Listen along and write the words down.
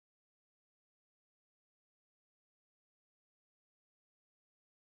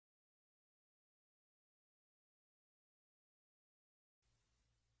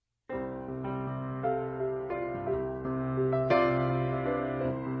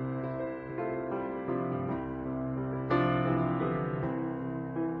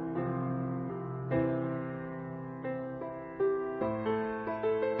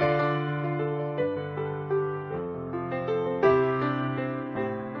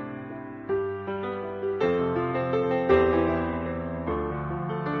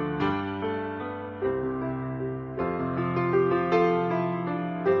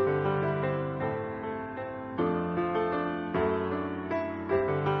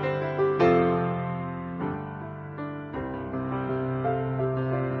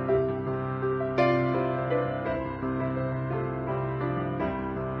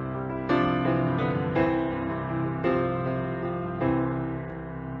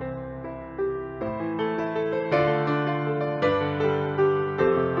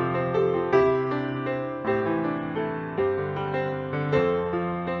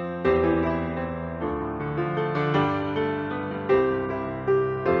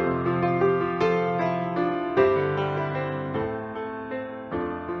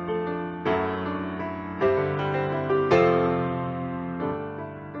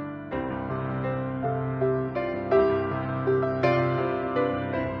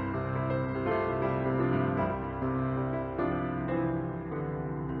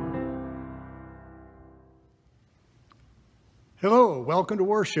Welcome to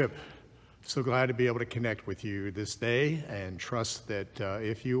worship. So glad to be able to connect with you this day and trust that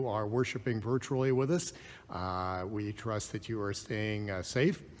if you are worshiping virtually with us, we trust that you are staying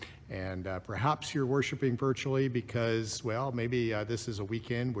safe. And perhaps you're worshiping virtually because, well, maybe this is a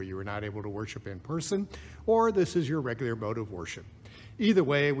weekend where you were not able to worship in person, or this is your regular mode of worship. Either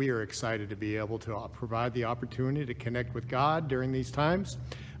way, we are excited to be able to provide the opportunity to connect with God during these times.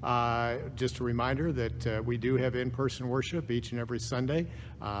 Just a reminder that we do have in-person worship each and every Sunday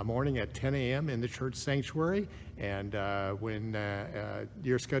morning at 10 a.m. in the church sanctuary. And when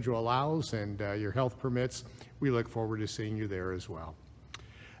your schedule allows and your health permits, we look forward to seeing you there as well.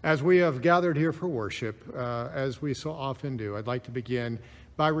 As we have gathered here for worship, as we so often do, I'd like to begin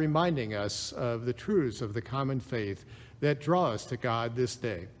by reminding us of the truths of the common faith that draw us to God this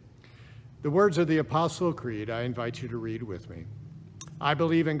day. The words of the Apostle Creed, I invite you to read with me. I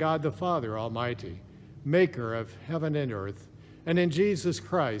believe in God the Father Almighty, maker of heaven and earth, and in Jesus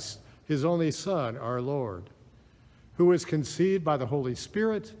Christ, his only Son, our Lord, who was conceived by the Holy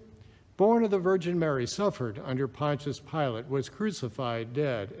Spirit, born of the Virgin Mary, suffered under Pontius Pilate, was crucified,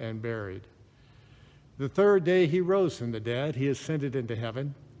 dead, and buried. The third day he rose from the dead, he ascended into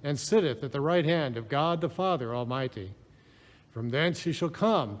heaven, and sitteth at the right hand of God the Father Almighty. From thence he shall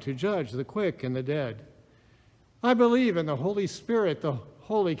come to judge the quick and the dead. I believe in the Holy Spirit, the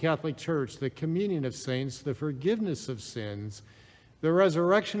Holy Catholic Church, the communion of saints, the forgiveness of sins, the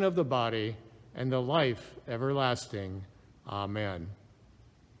resurrection of the body, and the life everlasting. Amen.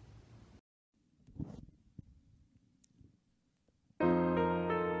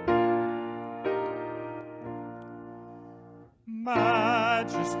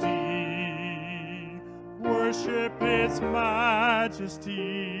 Majesty, worship His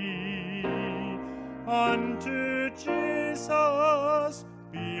majesty. Unto Jesus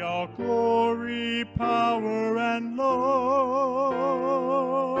be all glory, power, and love.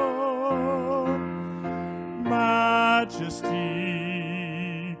 Majesty,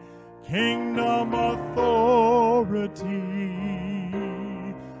 kingdom, authority.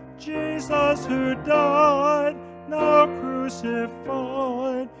 Jesus who died, now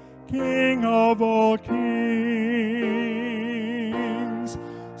crucified, King of all kings.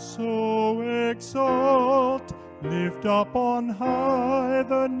 So exalt, lift up on high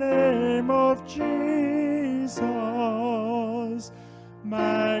the name of Jesus.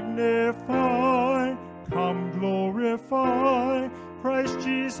 Magnify, come glorify Christ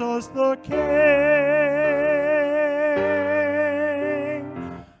Jesus the King.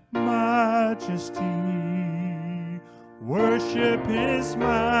 Majesty, worship His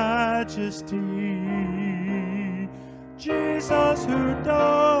majesty. Jesus who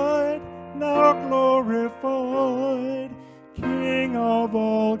died, now glorified, King of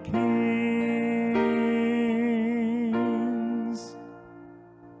all kings.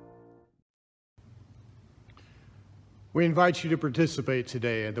 We invite you to participate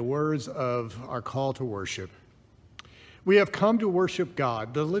today in the words of our call to worship. We have come to worship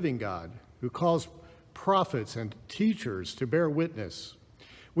God, the living God, who calls prophets and teachers to bear witness.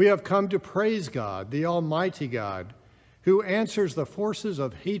 We have come to praise God, the Almighty God, who answers the forces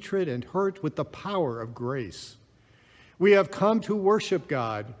of hatred and hurt with the power of grace. We have come to worship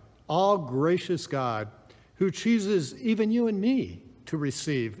God, all gracious God, who chooses even you and me to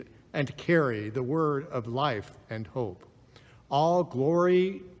receive and carry the word of life and hope. All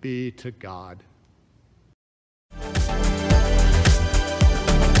glory be to God.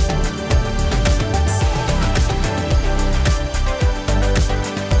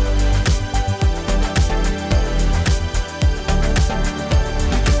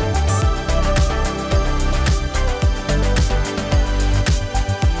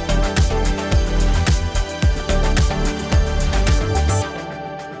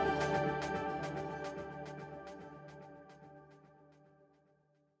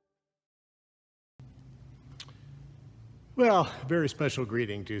 Well, a very special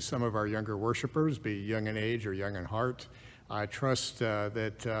greeting to some of our younger worshipers, be young in age or young in heart. I trust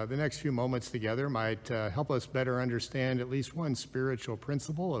that the next few moments together might help us better understand at least one spiritual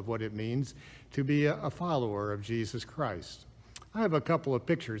principle of what it means to be a follower of Jesus Christ. I have a couple of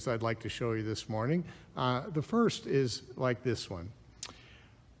pictures I'd like to show you this morning. The first is like this one.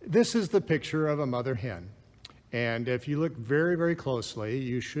 This is the picture of a mother hen. And if you look very, very closely,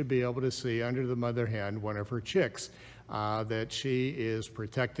 you should be able to see under the mother hen one of her chicks. That she is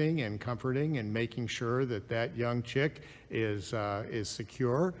protecting and comforting and making sure that that young chick is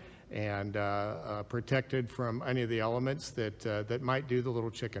secure and protected from any of the elements that might do the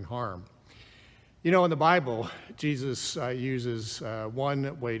little chicken harm. You know, in the Bible, Jesus uses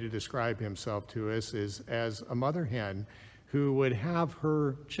one way to describe himself to us is as a mother hen who would have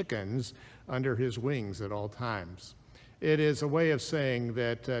her chickens under his wings at all times. It is a way of saying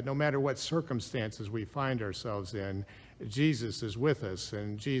that no matter what circumstances we find ourselves in, Jesus is with us,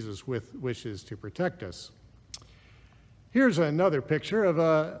 and Jesus wishes to protect us. Here's another picture of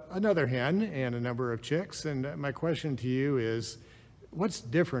another hen and a number of chicks, and my question to you is, what's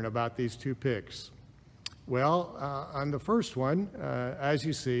different about these two pics? Well, on the first one, as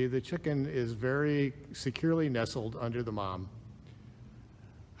you see, the chicken is very securely nestled under the mom.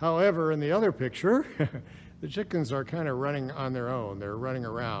 However, in the other picture, the chickens are kind of running on their own. They're running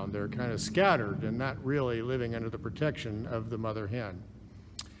around. They're kind of scattered and not really living under the protection of the mother hen.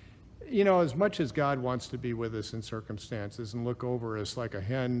 You know, as much as God wants to be with us in circumstances and look over us like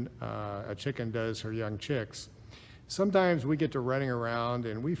a chicken does her young chicks, sometimes we get to running around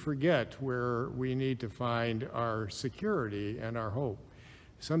and we forget where we need to find our security and our hope.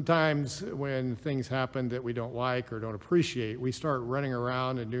 Sometimes when things happen that we don't like or don't appreciate, we start running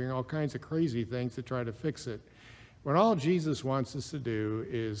around and doing all kinds of crazy things to try to fix it. When all Jesus wants us to do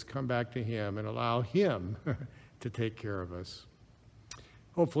is come back to him and allow him to take care of us.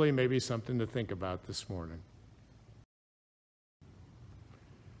 Hopefully, maybe something to think about this morning.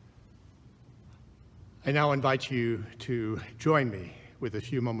 I now invite you to join me with a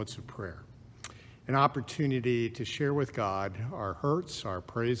few moments of prayer, an opportunity to share with God our hurts, our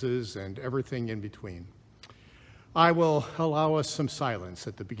praises, and everything in between. I will allow us some silence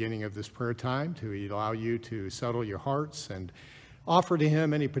at the beginning of this prayer time to allow you to settle your hearts and offer to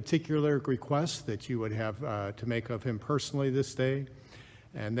him any particular requests that you would have to make of him personally this day.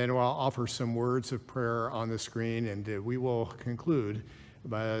 And then I'll offer some words of prayer on the screen, and we will conclude,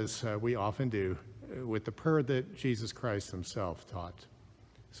 as we often do, with the prayer that Jesus Christ himself taught.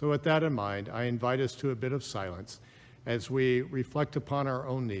 So with that in mind, I invite us to a bit of silence as we reflect upon our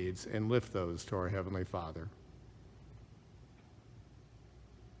own needs and lift those to our Heavenly Father.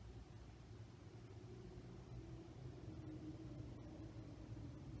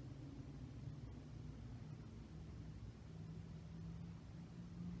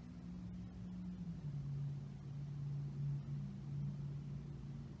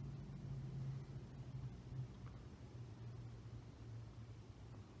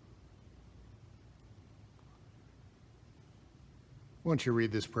 Won't you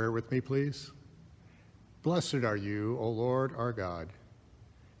read this prayer with me, please? Blessed are you, O Lord our God.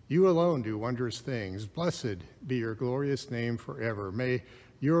 You alone do wondrous things. Blessed be your glorious name forever. May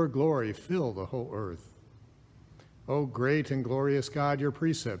your glory fill the whole earth. O great and glorious God, your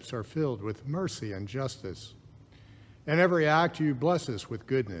precepts are filled with mercy and justice. In every act you bless us with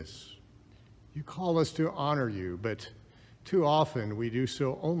goodness. You call us to honor you, but too often we do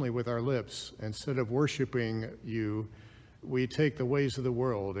so only with our lips. Instead of worshiping you, we take the ways of the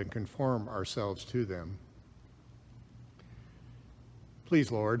world and conform ourselves to them.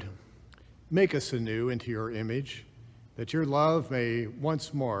 Please, Lord, make us anew into your image, that your love may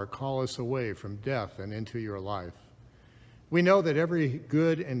once more call us away from death and into your life. We know that every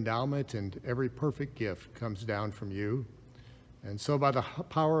good endowment and every perfect gift comes down from you, and so by the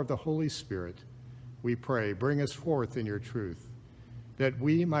power of the Holy Spirit, we pray, bring us forth in your truth, that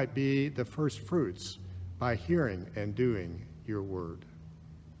we might be the first fruits by hearing and doing your word.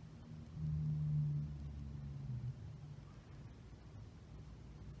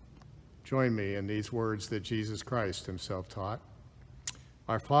 Join me in these words that Jesus Christ himself taught.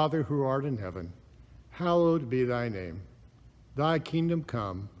 Our Father who art in heaven, hallowed be thy name. Thy kingdom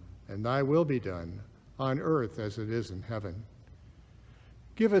come, and thy will be done, on earth as it is in heaven.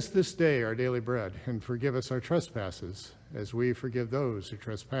 Give us this day our daily bread, and forgive us our trespasses, as we forgive those who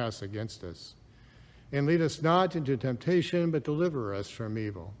trespass against us. And lead us not into temptation, but deliver us from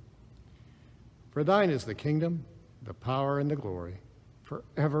evil. For thine is the kingdom, the power, and the glory,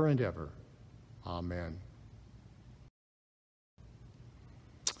 forever and ever. Amen.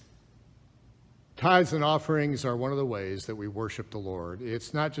 Tithes and offerings are one of the ways that we worship the Lord.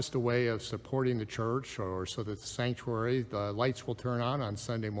 It's not just a way of supporting the church or so that the sanctuary, the lights will turn on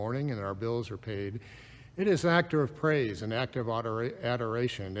Sunday morning and our bills are paid. It is an act of praise, an act of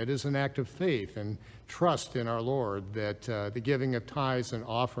adoration. It is an act of faith and trust in our Lord that the giving of tithes and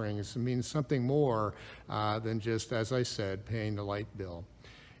offerings means something more than just, as I said, paying the light bill.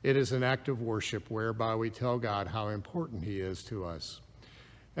 It is an act of worship whereby we tell God how important he is to us.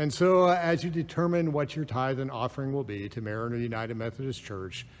 And so as you determine what your tithe and offering will be to Mariner United Methodist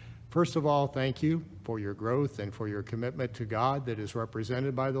Church, first of all, thank you for your growth and for your commitment to God that is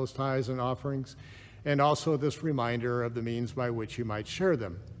represented by those tithes and offerings, and also this reminder of the means by which you might share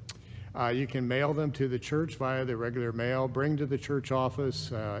them. You can mail them to the church via the regular mail. Bring to the church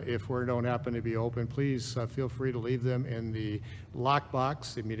office. If we don't happen to be open, please feel free to leave them in the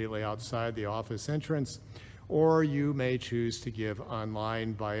lockbox immediately outside the office entrance. Or you may choose to give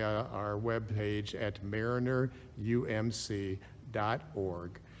online via our webpage at marinerumc.org.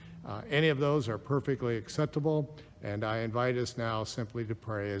 Any of those are perfectly acceptable, and I invite us now simply to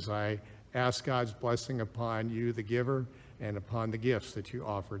pray as I ask God's blessing upon you, the giver, and upon the gifts that you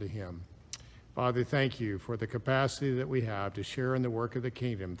offer to him. Father, thank you for the capacity that we have to share in the work of the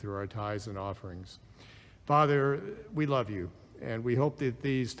kingdom through our tithes and offerings. Father, we love you, and we hope that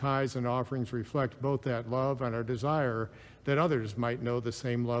these tithes and offerings reflect both that love and our desire that others might know the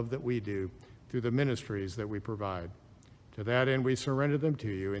same love that we do through the ministries that we provide. To that end, we surrender them to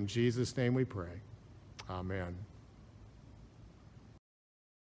you. In Jesus' name we pray. Amen.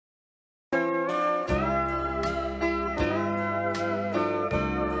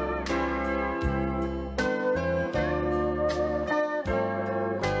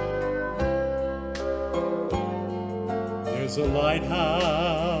 There's a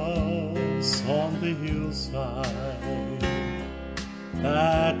lighthouse on the hillside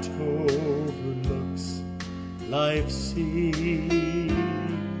that overlooks life's sea.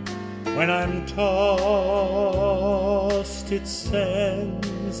 When I'm tossed, it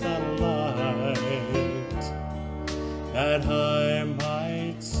sends out a light that I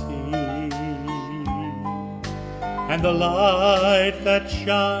might see. And the light that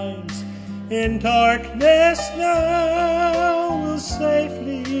shines in darkness now will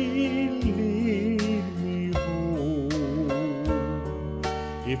safely lead me home.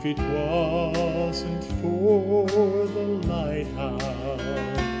 If it wasn't for the lighthouse,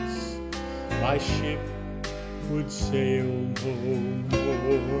 my ship would sail no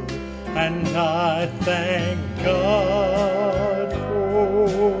more. And I thank God for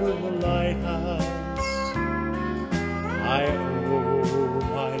the lighthouse. I owe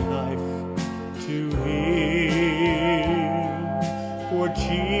my life to him, for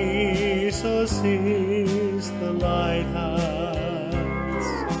Jesus is the lighthouse,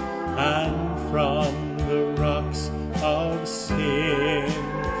 and from the rocks of sin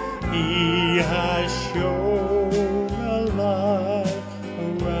he has shown a light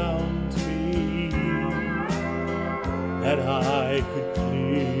around me that I could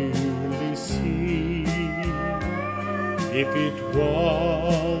clearly see. If it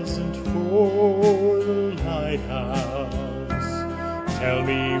wasn't for the lighthouse, tell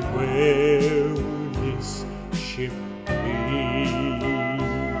me where would this ship be?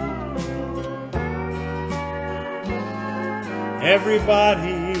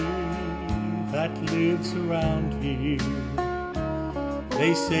 Everybody that lives around here,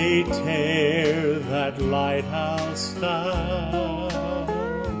 they say tear that lighthouse down.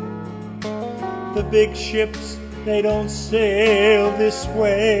 The big ships, they don't sail this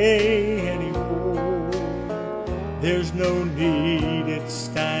way anymore. There's no need in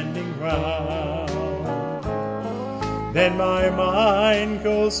standing round. Then my mind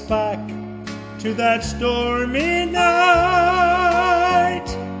goes back to that stormy night,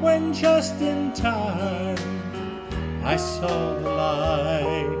 when just in time I saw the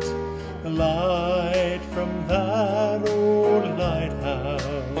light from that old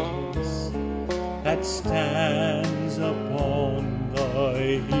lighthouse that stands upon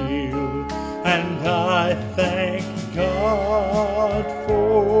the hill. And I thank God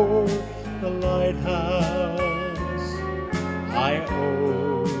for the lighthouse. I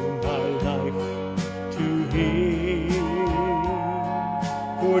owe my life to him,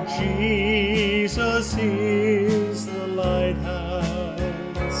 for Jesus is the lighthouse,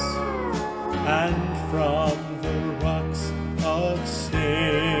 and from the rocks of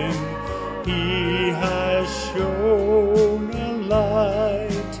sin he has shown a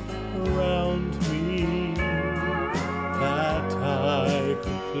light around me that I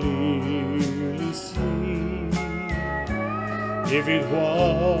could clearly see. If it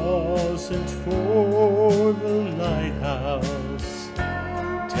wasn't for the lighthouse,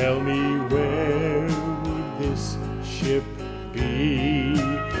 tell me where would this ship be?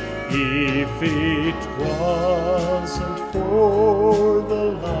 If it wasn't for the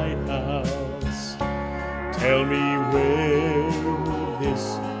lighthouse, tell me where would this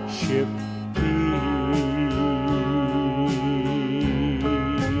ship be?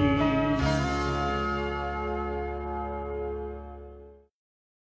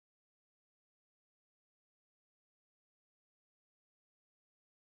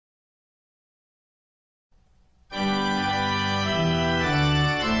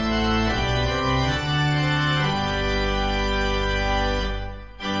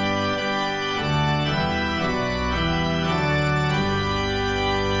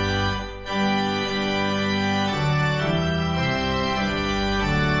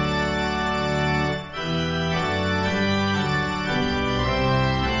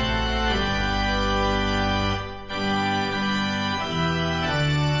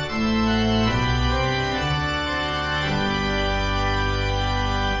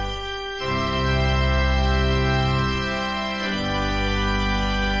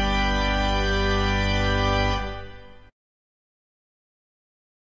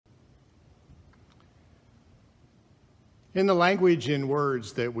 In the language and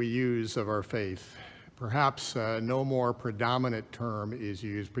words that we use of our faith, perhaps no more predominant term is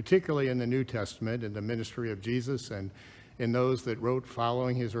used, particularly in the New Testament, in the ministry of Jesus and in those that wrote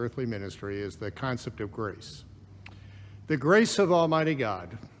following his earthly ministry, is the concept of grace. The grace of Almighty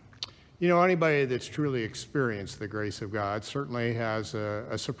God. You know, anybody that's truly experienced the grace of God certainly has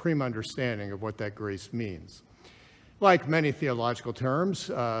a supreme understanding of what that grace means. Like many theological terms,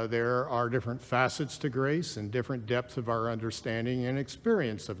 there are different facets to grace and different depths of our understanding and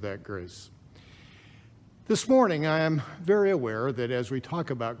experience of that grace. This morning, I am very aware that as we talk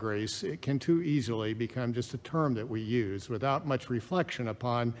about grace, it can too easily become just a term that we use without much reflection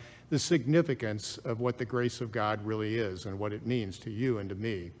upon the significance of what the grace of God really is and what it means to you and to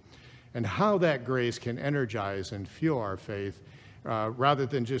me, and how that grace can energize and fuel our faith rather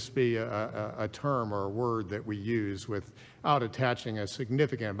than just be a term or a word that we use without attaching a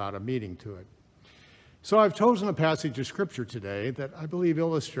significant amount of meaning to it. So I've chosen a passage of Scripture today that I believe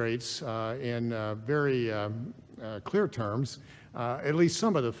illustrates in very clear terms at least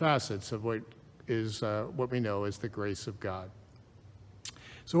some of the facets of what we know as the grace of God.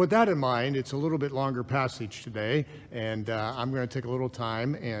 So with that in mind, it's a little bit longer passage today, and I'm going to take a little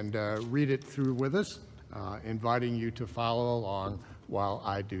time and read it through with us, inviting you to follow along while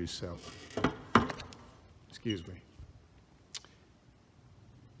I do so. Excuse me.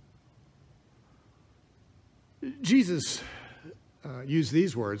 Jesus used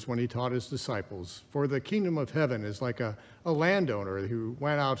these words when he taught his disciples. For the kingdom of heaven is like a landowner who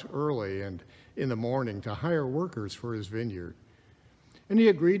went out early and in the morning to hire workers for his vineyard. And he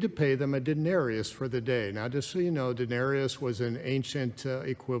agreed to pay them a denarius for the day. Now, just so you know, denarius was an ancient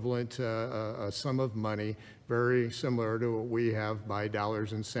equivalent, a sum of money, very similar to what we have by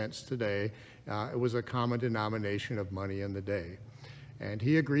dollars and cents today. It was a common denomination of money in the day. And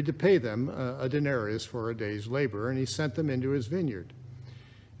he agreed to pay them a denarius for a day's labor, and he sent them into his vineyard.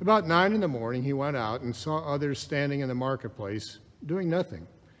 About 9 in the morning, he went out and saw others standing in the marketplace doing nothing.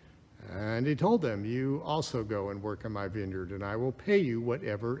 And he told them, you also go and work in my vineyard, and I will pay you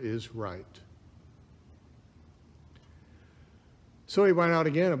whatever is right. So he went out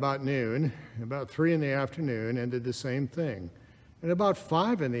again about noon, about 3 in the afternoon, and did the same thing. And about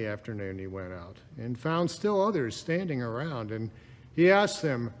 5 in the afternoon he went out, and found still others standing around. And he asked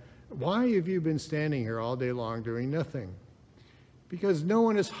them, why have you been standing here all day long doing nothing? Because no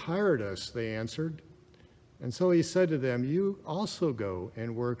one has hired us, they answered. And so he said to them, you also go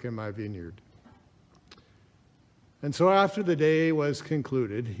and work in my vineyard. And so after the day was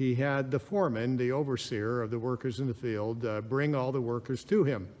concluded, he had the foreman, the overseer of the workers in the field, bring all the workers to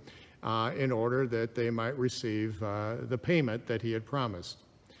him in order that they might receive the payment that he had promised.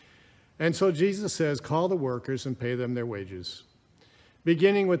 And so Jesus says, call the workers and pay them their wages,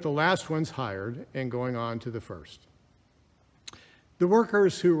 beginning with the last ones hired and going on to the first. The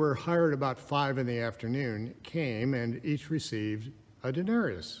workers who were hired about 5 in the afternoon came and each received a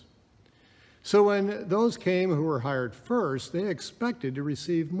denarius. So when those came who were hired first, they expected to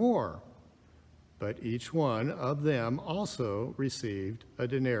receive more. But each one of them also received a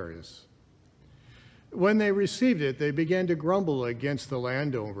denarius. When they received it, they began to grumble against the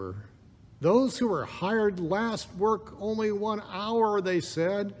landowner. Those who were hired last work only 1 hour, they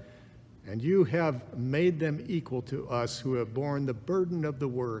said. And you have made them equal to us who have borne the burden of the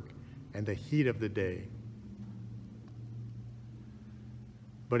work and the heat of the day.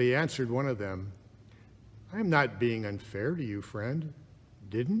 But he answered one of them, I am not being unfair to you, friend.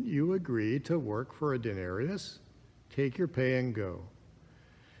 Didn't you agree to work for a denarius? Take your pay and go.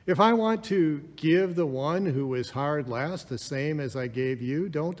 If I want to give the one who was hired last the same as I gave you,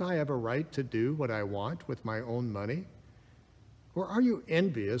 don't I have a right to do what I want with my own money? Or are you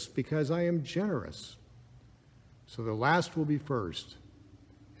envious because I am generous? So the last will be first,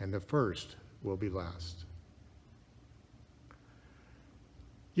 and the first will be last.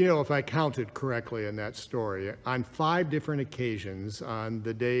 You know, if I counted correctly in that story, on 5 different occasions on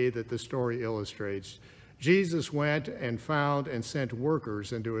the day that the story illustrates, Jesus went and found and sent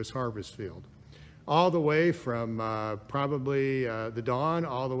workers into his harvest field, all the way from probably the dawn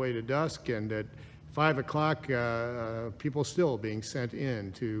all the way to dusk, and at 5 o'clock, people still being sent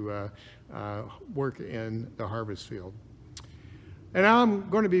in to work in the harvest field. And I'm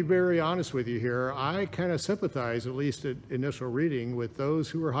going to be very honest with you here. I kind of sympathize, at least at initial reading, with those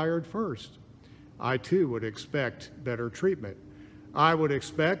who were hired first. I too would expect better treatment. I would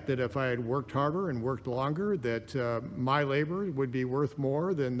expect that if I had worked harder and worked longer, that my labor would be worth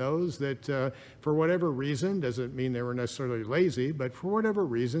more than those that, for whatever reason, doesn't mean they were necessarily lazy, but for whatever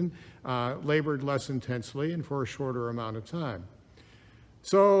reason, labored less intensely and for a shorter amount of time.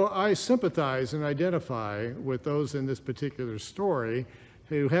 So I sympathize and identify with those in this particular story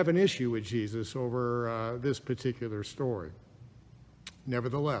who have an issue with Jesus over this particular story.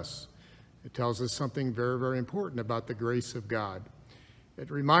 Nevertheless, it tells us something very, very important about the grace of God.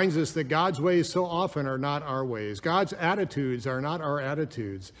 It reminds us that God's ways so often are not our ways. God's attitudes are not our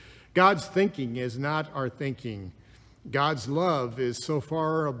attitudes. God's thinking is not our thinking. God's love is so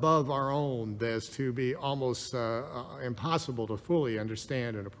far above our own as to be almost impossible to fully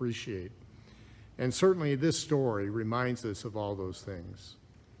understand and appreciate. And certainly this story reminds us of all those things.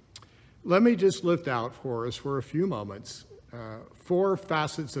 Let me just lift out for us for a few moments 4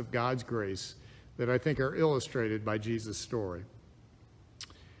 facets of God's grace that I think are illustrated by Jesus' story.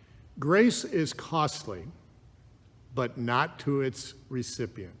 Grace is costly, but not to its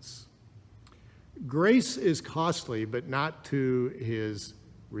recipients. Grace is costly, but not to his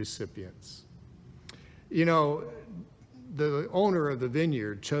recipients. You know, the owner of the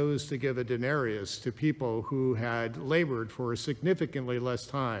vineyard chose to give a denarius to people who had labored for significantly less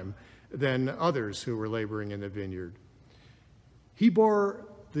time than others who were laboring in the vineyard. He bore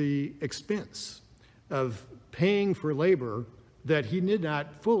the expense of paying for labor that he did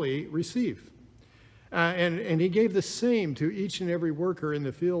not fully receive. And he gave the same to each and every worker in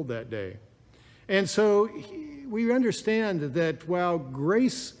the field that day. And so we understand that while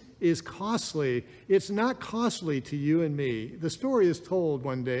grace is costly, it's not costly to you and me. The story is told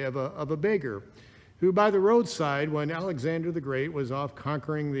one day of a beggar who by the roadside, when Alexander the Great was off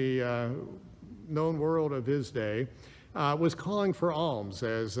conquering the known world of his day, was calling for alms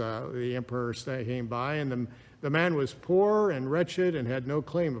as the emperor came by, and the man was poor and wretched and had no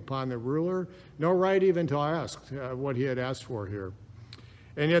claim upon the ruler, no right even to ask what he had asked for here.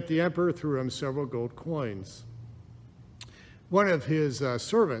 And yet the emperor threw him several gold coins. One of his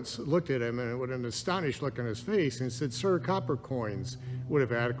servants looked at him and with an astonished look on his face and said, "Sir, copper coins would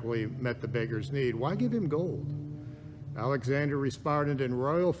have adequately met the beggar's need. Why give him gold?" Alexander responded in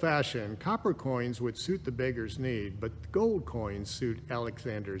royal fashion, "Copper coins would suit the beggar's need, but gold coins suit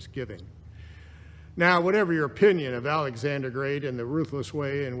Alexander's giving." Now, whatever your opinion of Alexander the Great and the ruthless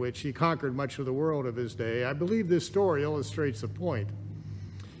way in which he conquered much of the world of his day, I believe this story illustrates the point,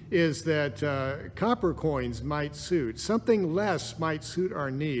 is that copper coins might suit, something less might suit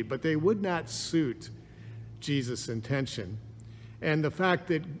our need, but they would not suit Jesus' intention. And the fact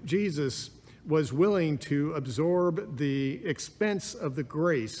that Jesus was willing to absorb the expense of the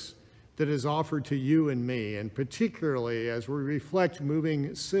grace that is offered to you and me, and particularly as we reflect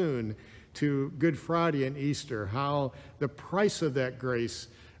moving soon to Good Friday and Easter, how the price of that grace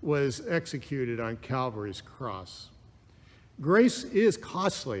was executed on Calvary's cross. Grace is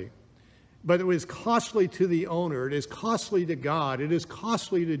costly, but it was costly to the owner. It is costly to God. It is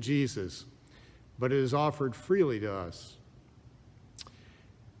costly to Jesus, but it is offered freely to us.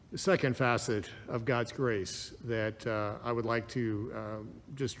 The second facet of God's grace that I would like to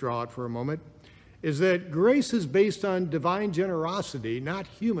just draw out for a moment is that grace is based on divine generosity, not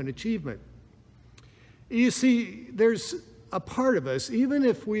human achievement. You see, there's a part of us, even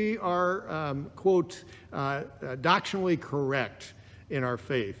if we are, quote, doctrinally correct in our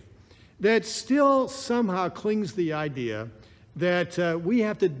faith, that still somehow clings the idea that we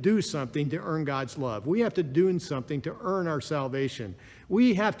have to do something to earn God's love. We have to do something to earn our salvation.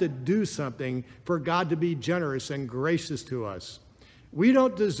 We have to do something for God to be generous and gracious to us. We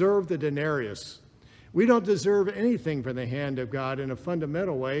don't deserve the denarius. We don't deserve anything from the hand of God in a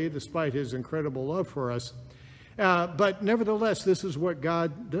fundamental way, despite his incredible love for us. But nevertheless, this is what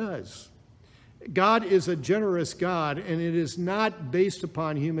God does. God is a generous God, and it is not based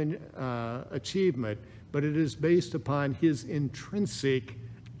upon human achievement, but it is based upon his intrinsic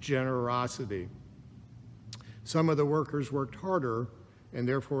generosity. Some of the workers worked harder and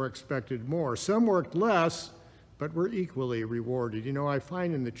therefore expected more. Some worked less, but were equally rewarded. You know, I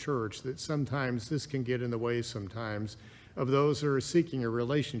find in the church that sometimes this can get in the way sometimes of those who are seeking a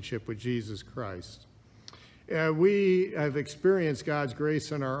relationship with Jesus Christ. We have experienced God's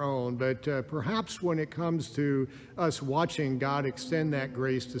grace on our own, but perhaps when it comes to us watching God extend that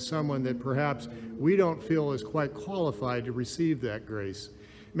grace to someone that perhaps we don't feel is quite qualified to receive that grace.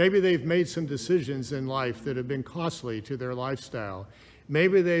 Maybe they've made some decisions in life that have been costly to their lifestyle.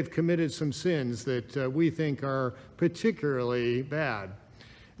 Maybe they've committed some sins that we think are particularly bad.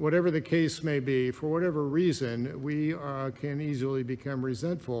 Whatever the case may be, for whatever reason, we can easily become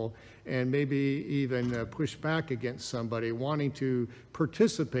resentful and maybe even push back against somebody wanting to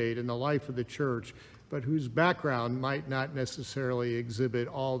participate in the life of the church, but whose background might not necessarily exhibit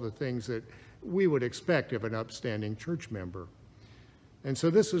all the things that we would expect of an upstanding church member. And so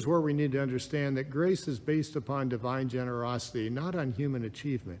this is where we need to understand that grace is based upon divine generosity, not on human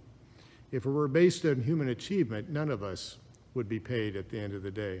achievement. If it were based on human achievement, none of us would be paid at the end of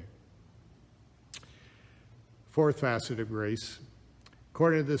the day. Fourth facet of grace.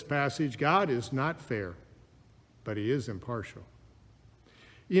 According to this passage, God is not fair, but he is impartial.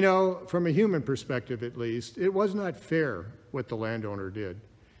 You know, from a human perspective at least, it was not fair what the landowner did.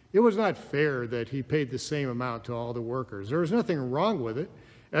 It was not fair that he paid the same amount to all the workers. There was nothing wrong with it.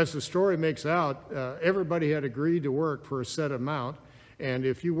 As the story makes out, everybody had agreed to work for a set amount. And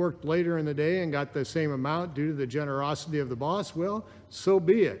if you worked later in the day and got the same amount due to the generosity of the boss, well, so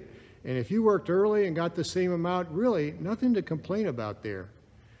be it. And if you worked early and got the same amount, really nothing to complain about there.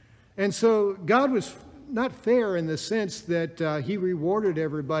 And so God was not fair in the sense that he rewarded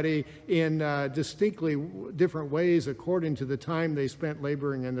everybody in distinctly different ways according to the time they spent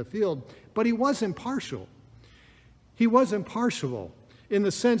laboring in the field, but he was impartial. He was impartial in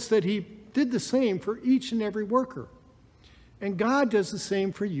the sense that he did the same for each and every worker. And God does the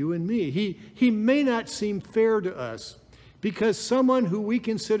same for you and me. He may not seem fair to us because someone who we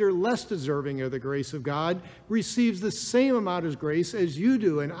consider less deserving of the grace of God receives the same amount of grace as you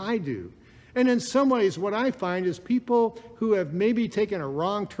do and I do. And in some ways, what I find is people who have maybe taken a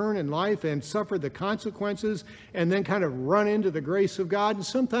wrong turn in life and suffered the consequences and then kind of run into the grace of God. And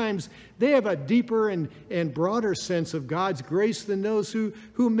sometimes they have a deeper and broader sense of God's grace than those who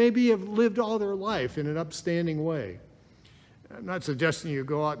maybe have lived all their life in an upstanding way. I'm not suggesting you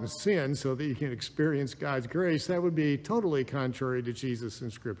go out and sin so that you can experience God's grace. That would be totally contrary to Jesus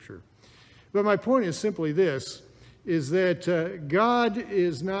in Scripture. But my point is simply this, is that God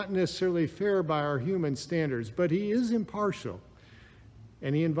is not necessarily fair by our human standards, but he is impartial,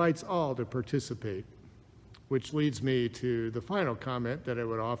 and he invites all to participate, which leads me to the final comment that I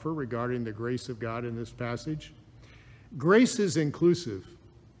would offer regarding the grace of God in this passage. Grace is inclusive.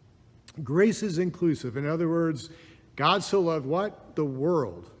 Grace is inclusive. In other words, God so loved what? The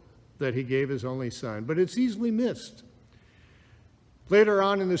world, that he gave his only son. But it's easily missed. Later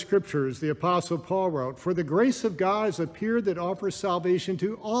on in the Scriptures, the Apostle Paul wrote, "For the grace of God has appeared that offers salvation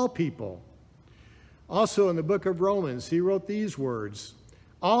to all people." Also in the book of Romans, he wrote these words,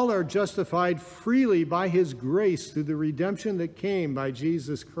 "All are justified freely by his grace through the redemption that came by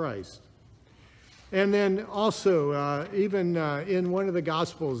Jesus Christ." And then also, even in one of the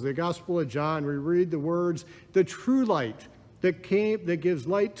Gospels, the Gospel of John, we read the words, "The true light that gives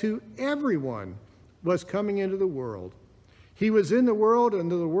light to everyone was coming into the world. He was in the world,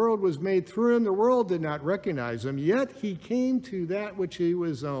 and the world was made through him. The world did not recognize him, yet he came to that which he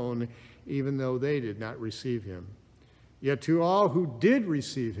was own, even though they did not receive him. Yet to all who did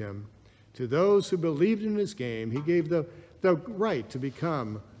receive him, to those who believed in his name, he gave the right to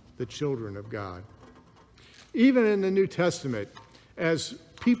become the children of God." Even in the New Testament, as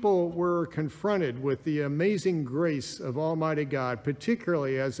people were confronted with the amazing grace of Almighty God,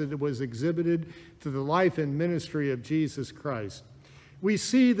 particularly as it was exhibited through the life and ministry of Jesus Christ, we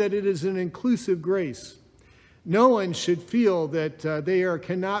see that it is an inclusive grace. No one should feel that they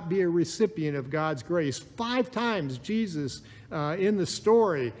cannot be a recipient of God's grace. 5 times Jesus, in the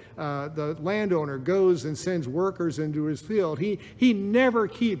story, the landowner goes and sends workers into his field. He never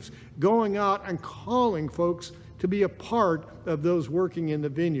keeps going out and calling folks to be a part of those working in the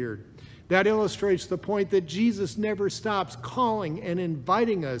vineyard. That illustrates the point that Jesus never stops calling and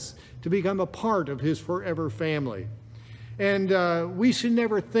inviting us to become a part of his forever family. And we should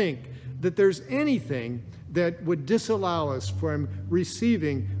never think that there's anything that would disallow us from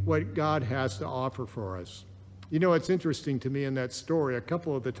receiving what God has to offer for us. You know, it's interesting to me in that story, a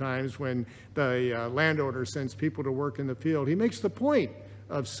couple of the times when the landowner sends people to work in the field, he makes the point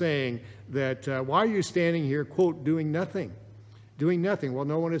of saying that, why are you standing here, quote, doing nothing? Doing nothing. Well,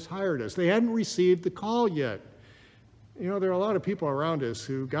 no one has hired us. They hadn't received the call yet. You know, there are a lot of people around us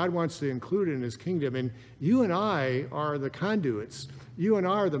who God wants to include in his kingdom, and you and I are the conduits. You and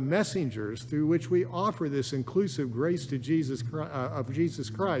I are the messengers through which we offer this inclusive grace to Jesus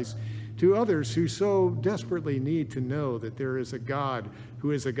Christ to others who so desperately need to know that there is a God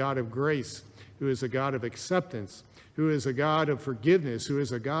who is a God of grace, who is a God of acceptance, who is a God of forgiveness, who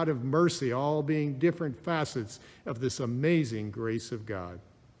is a God of mercy, all being different facets of this amazing grace of God.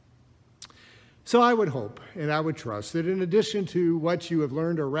 So I would hope and I would trust that in addition to what you have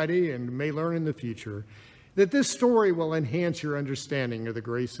learned already and may learn in the future, that this story will enhance your understanding of the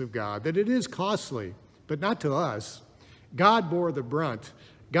grace of God, that it is costly, but not to us. God bore the brunt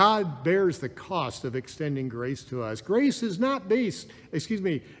God bears the cost of extending grace to us. Grace is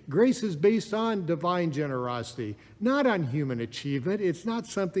based on divine generosity, not on human achievement. It's not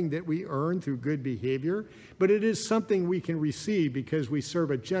something that we earn through good behavior, but it is something we can receive because we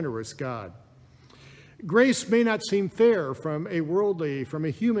serve a generous God. Grace may not seem fair from a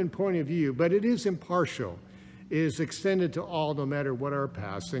human point of view, but it is impartial. It is extended to all, no matter what our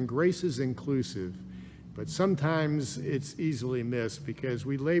past, and grace is inclusive. But sometimes it's easily missed because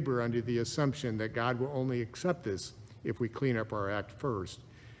we labor under the assumption that God will only accept us if we clean up our act first.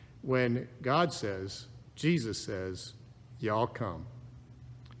 When God says, Jesus says, y'all come.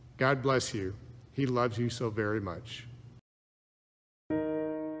 God bless you. He loves you so very much.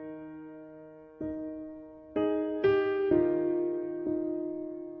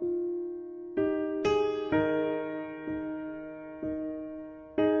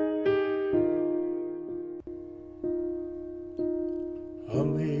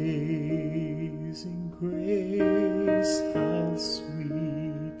 Amazing grace, how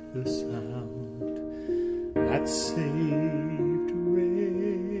sweet the sound that saved a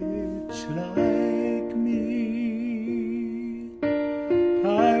wretch like me.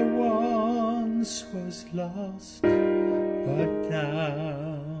 I once was lost, but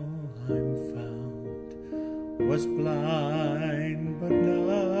now I'm found, was blind, but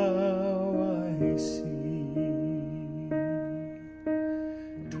now I see.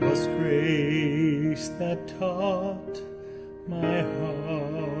 'Twas grace that taught my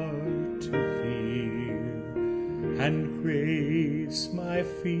heart to fear, and grace my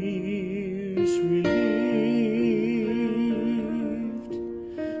fears relieved.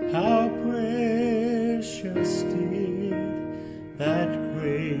 How precious did that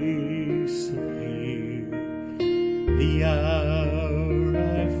grace appear the hour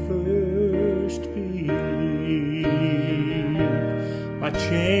I first believed. My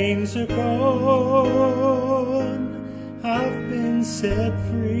chains are gone, I've been set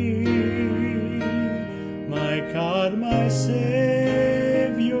free. My God, my Savior's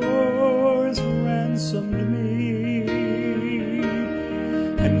ransomed me.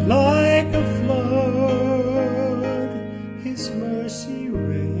 And like a flood, His mercy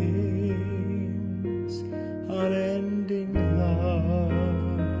reigns, unending love,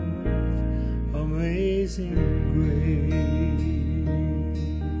 amazing grace.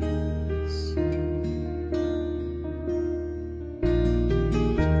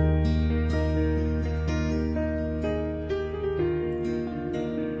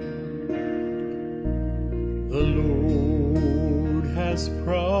 The Lord has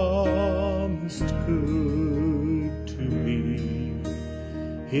promised good to me.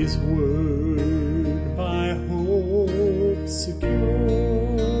 His word my hope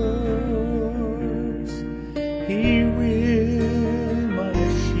secures. He will my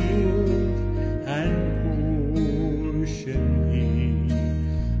shield and portion be,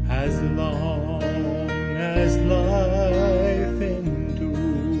 as long as life endures.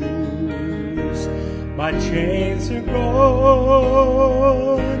 My chains are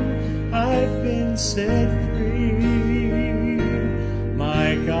gone, I've been set free.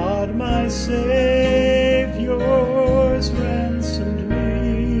 My God, my Savior's ransomed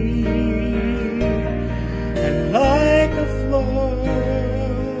me. And like a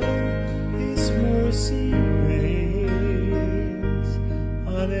flood, His mercy reigns,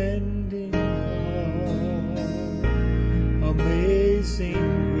 unending love, amazing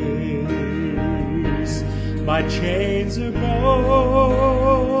grace. My chains are